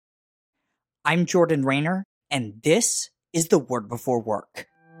I'm Jordan Rayner, and this is the Word Before Work.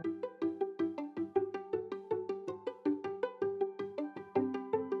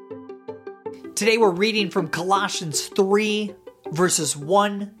 Today we're reading from Colossians 3, verses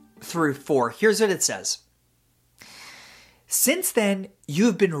 1 through 4. Here's what it says. Since then, you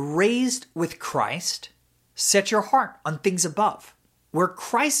have been raised with Christ. Set your heart on things above, where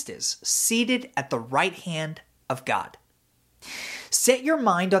Christ is, seated at the right hand of God. Set your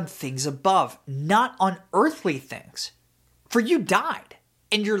mind on things above, not on earthly things. For you died,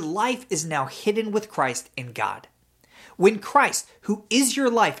 and your life is now hidden with Christ in God. When Christ, who is your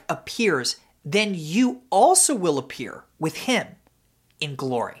life, appears, then you also will appear with him in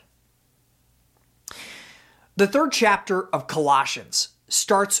glory. The third chapter of Colossians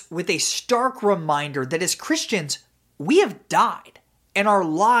starts with a stark reminder that as Christians, we have died, and our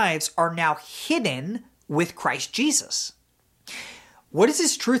lives are now hidden with Christ Jesus. What does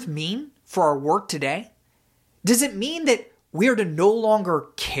this truth mean for our work today? Does it mean that we are to no longer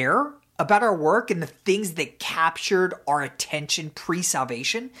care about our work and the things that captured our attention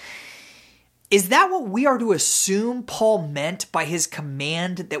pre-salvation? Is that what we are to assume Paul meant by his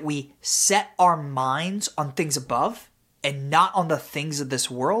command that we set our minds on things above and not on the things of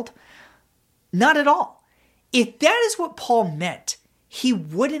this world? Not at all. If that is what Paul meant, he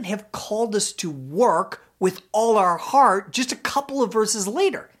wouldn't have called us to work with all our heart just a couple of verses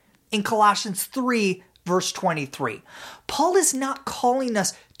later in Colossians 3, verse 23. Paul is not calling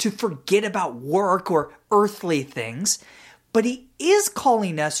us to forget about work or earthly things, but he is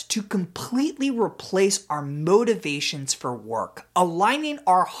calling us to completely replace our motivations for work, aligning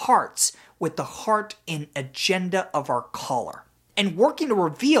our hearts with the heart and agenda of our caller, and working to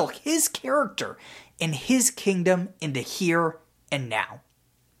reveal his character and his kingdom in the here and now.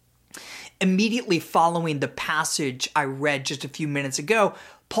 Immediately following the passage I read just a few minutes ago,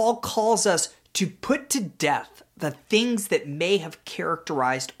 Paul calls us to put to death the things that may have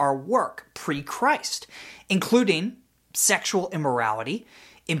characterized our work pre-Christ, including sexual immorality,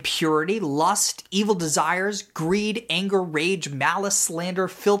 impurity, lust, evil desires, greed, anger, rage, malice, slander,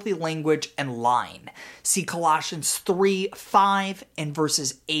 filthy language, and lying. See Colossians 3, 5, and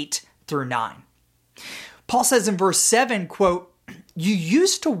verses 8 through 9. Paul says in verse 7, quote, "You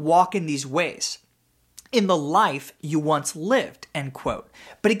used to walk in these ways, in the life you once lived," end quote.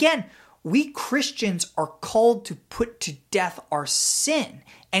 But again, we Christians are called to put to death our sin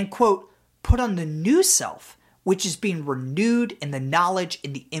and, quote, put on the new self, which is being renewed in the knowledge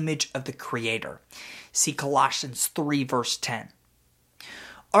in the image of the Creator. See Colossians 3, verse 10.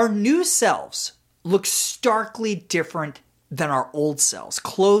 Our new selves look starkly different than our old selves,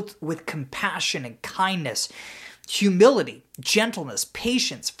 clothed with compassion and kindness, humility, gentleness,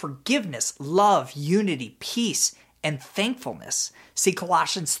 patience, forgiveness, love, unity, peace, and thankfulness. See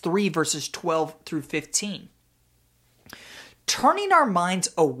Colossians 3, verses 12 through 15. Turning our minds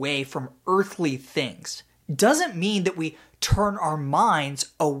away from earthly things doesn't mean that we turn our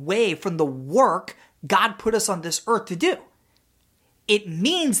minds away from the work God put us on this earth to do. It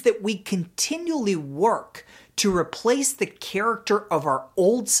means that we continually work to replace the character of our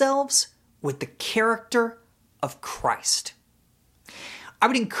old selves with the character of Christ. I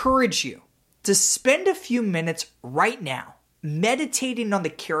would encourage you to spend a few minutes right now meditating on the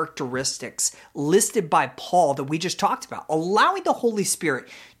characteristics listed by Paul that we just talked about, allowing the Holy Spirit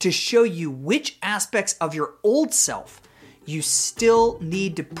to show you which aspects of your old self you still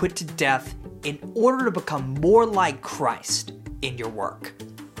need to put to death in order to become more like Christ in your work.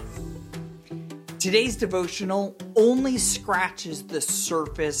 Today's devotional only scratches the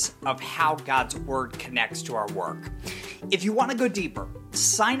surface of how God's Word connects to our work. If you want to go deeper,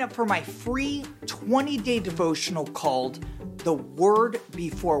 sign up for my free 20-day devotional called The Word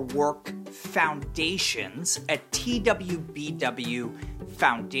Before Work Foundations at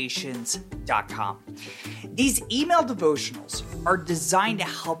twbwfoundations.com. These email devotionals are designed to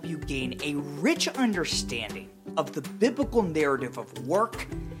help you gain a rich understanding of the biblical narrative of work,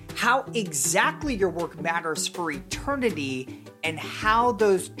 how exactly your work matters for eternity, and how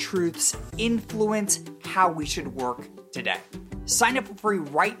those truths influence how we should work today. Sign up for free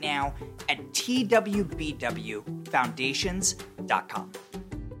right now at twbwfoundations.com.